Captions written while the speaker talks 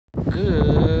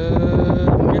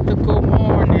Good mythical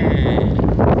morning.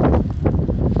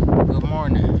 Good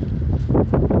morning.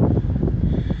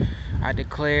 I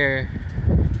declare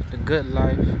the good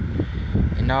life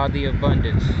and all the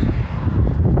abundance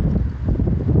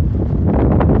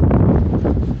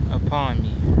upon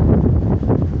me.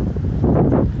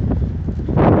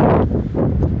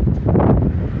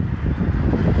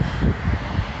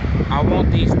 I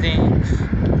want these things.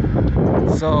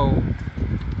 So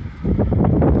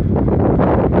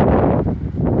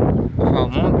if I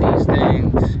want these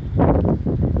things,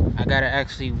 I gotta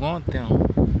actually want them.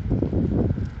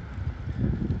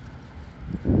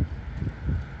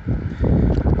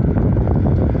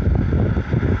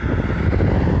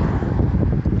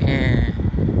 And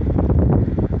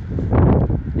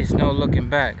it's no looking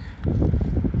back.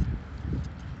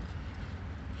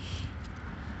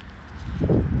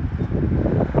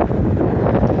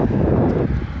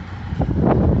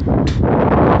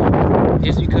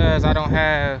 Just because I don't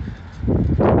have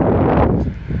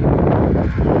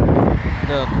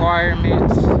the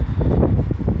requirements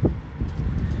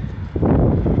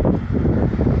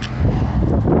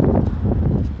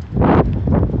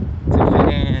to fit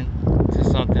in to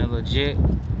something legit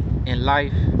in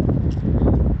life,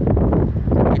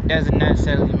 it doesn't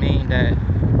necessarily mean that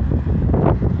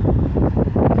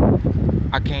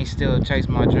I can't still chase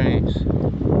my dreams.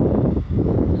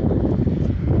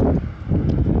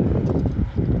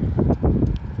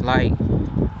 Like,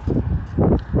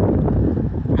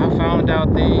 I found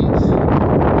out things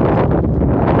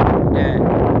that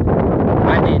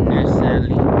I didn't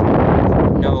necessarily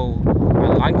know I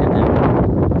liked them,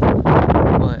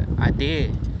 but I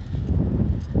did.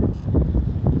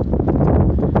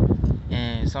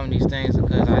 And some of these things are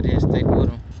because I didn't stick with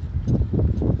them.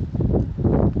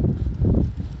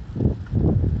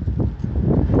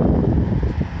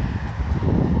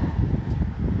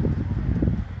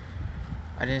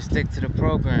 I didn't stick to the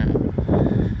program.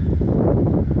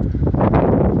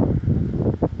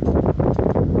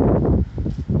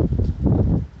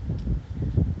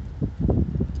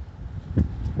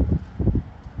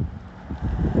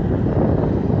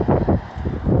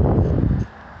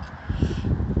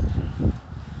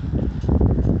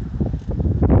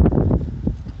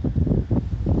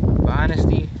 But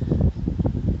honesty,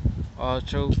 all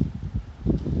truth,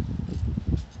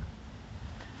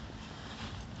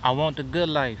 I want the good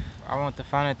life. I want the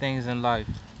finer things in life.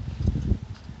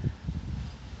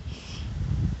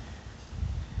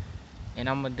 And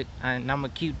I'm gonna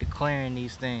keep declaring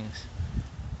these things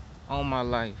all my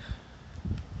life.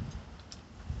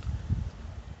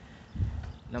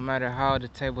 No matter how the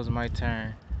tables might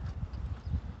turn.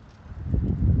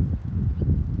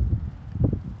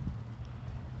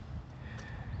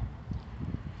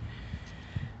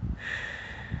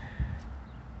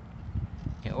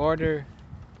 In order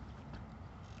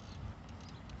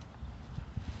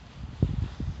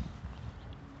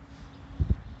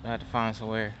I have to find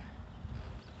somewhere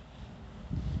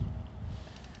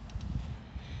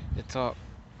to talk.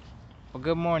 Well,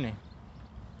 good morning.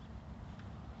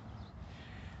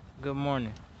 Good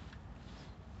morning.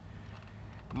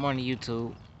 Good morning,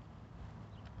 YouTube.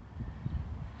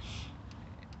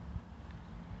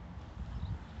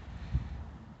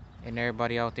 And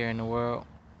everybody out there in the world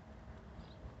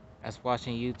that's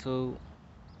watching YouTube.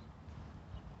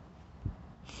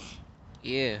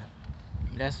 Yeah,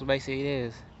 that's what basically it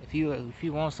is. If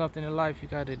you want something in life, you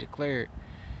gotta declare it.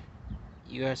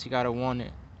 You actually gotta want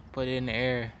it. Put it in the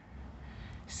air.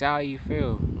 Say how you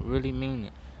feel. Really mean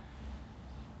it.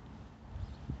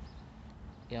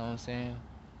 You know what I'm saying?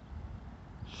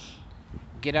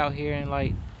 Get out here and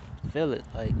like feel it.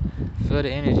 Like feel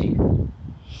the energy. You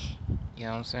know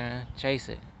what I'm saying? Chase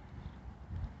it.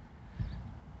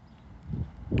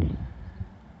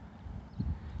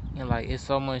 And like it's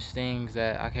so much things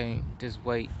that I can't just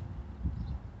wait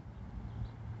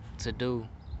to do.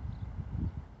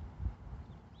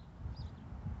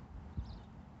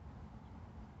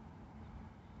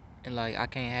 And like I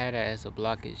can't have that as a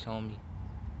blockage on me.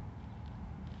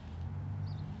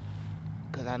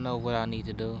 Cause I know what I need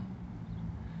to do.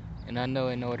 And I know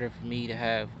in order for me to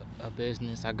have a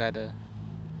business, I gotta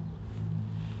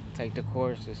take the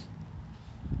courses,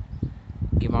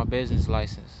 get my business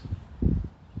license.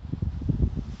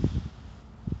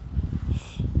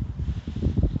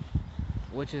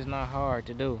 Which is not hard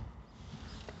to do.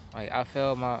 Like I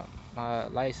failed my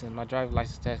license, my driver's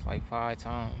license test like 5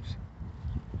 times.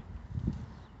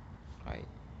 Like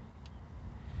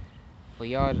for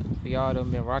y'all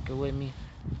that been rocking with me,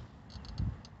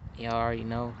 y'all already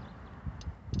know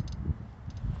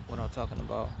what I'm talking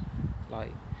about.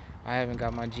 Like I haven't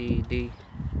got my GED.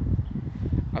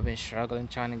 I've been struggling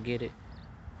trying to get it.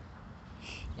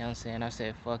 You know what I'm saying? I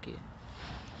said, fuck it.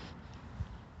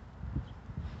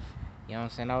 You know what I'm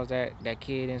saying? I was that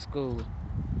kid in school.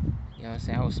 You know what I'm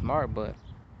saying? I was smart, but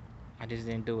I just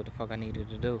didn't do what the fuck I needed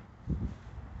to do.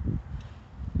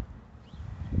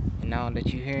 And now that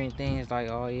you're hearing things like,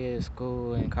 oh yeah,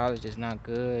 school and college is not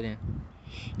good, and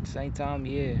at the same time,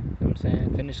 yeah, you know what I'm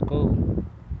saying? Finish school.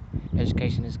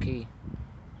 Education is key.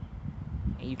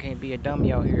 And you can't be a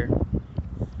dummy out here.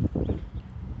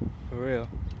 For real.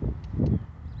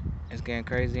 It's getting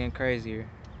crazy and crazier.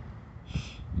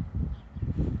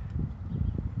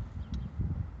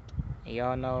 And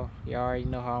y'all already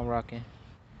know how I'm rocking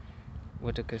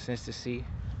with the consistency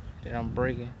that I'm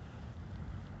breaking.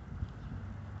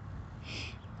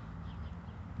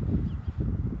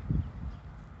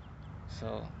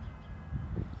 So,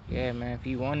 yeah, man, if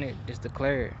you want it, just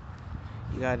declare it.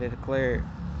 You gotta declare it.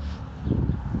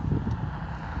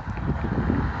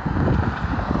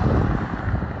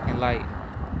 And like,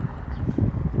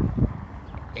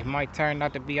 it might turn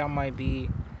out to be, I might be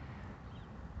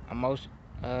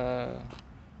a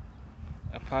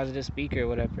positive speaker or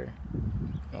whatever.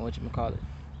 Or whatchamacallit.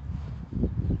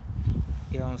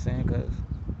 You know what I'm saying? Because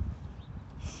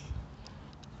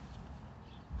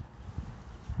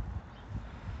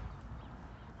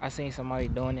I seen somebody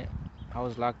doing it. I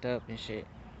was locked up and shit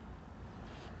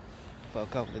for a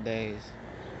couple of days.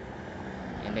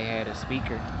 And they had a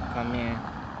speaker come in.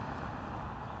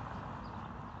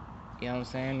 You know what I'm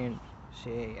saying? And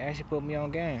shit, actually put me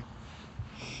on game.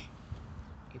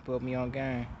 He put me on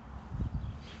game.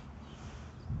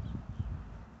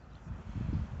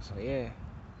 So yeah,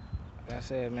 like I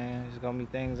said, man, there's gonna be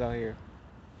things out here.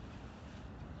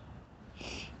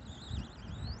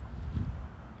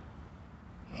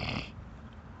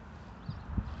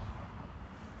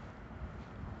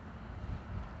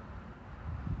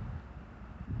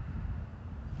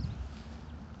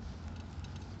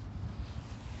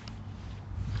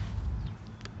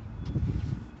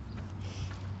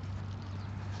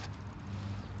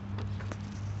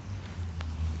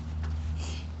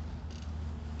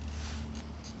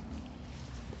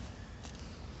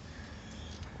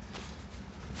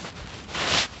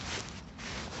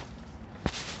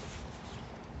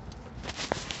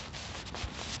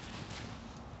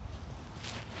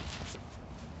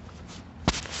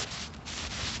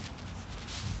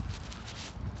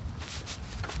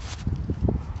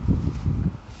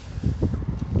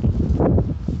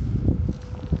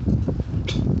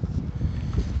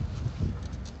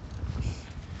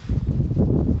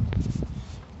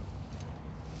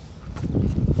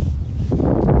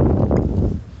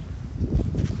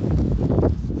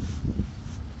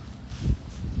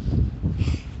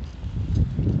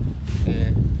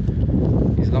 Yeah,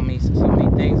 there's gonna be so many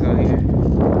things out here. And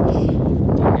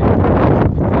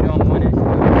if you don't want it,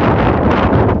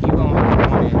 you gonna want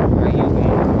it. How you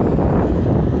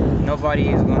gonna? Nobody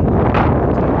is gonna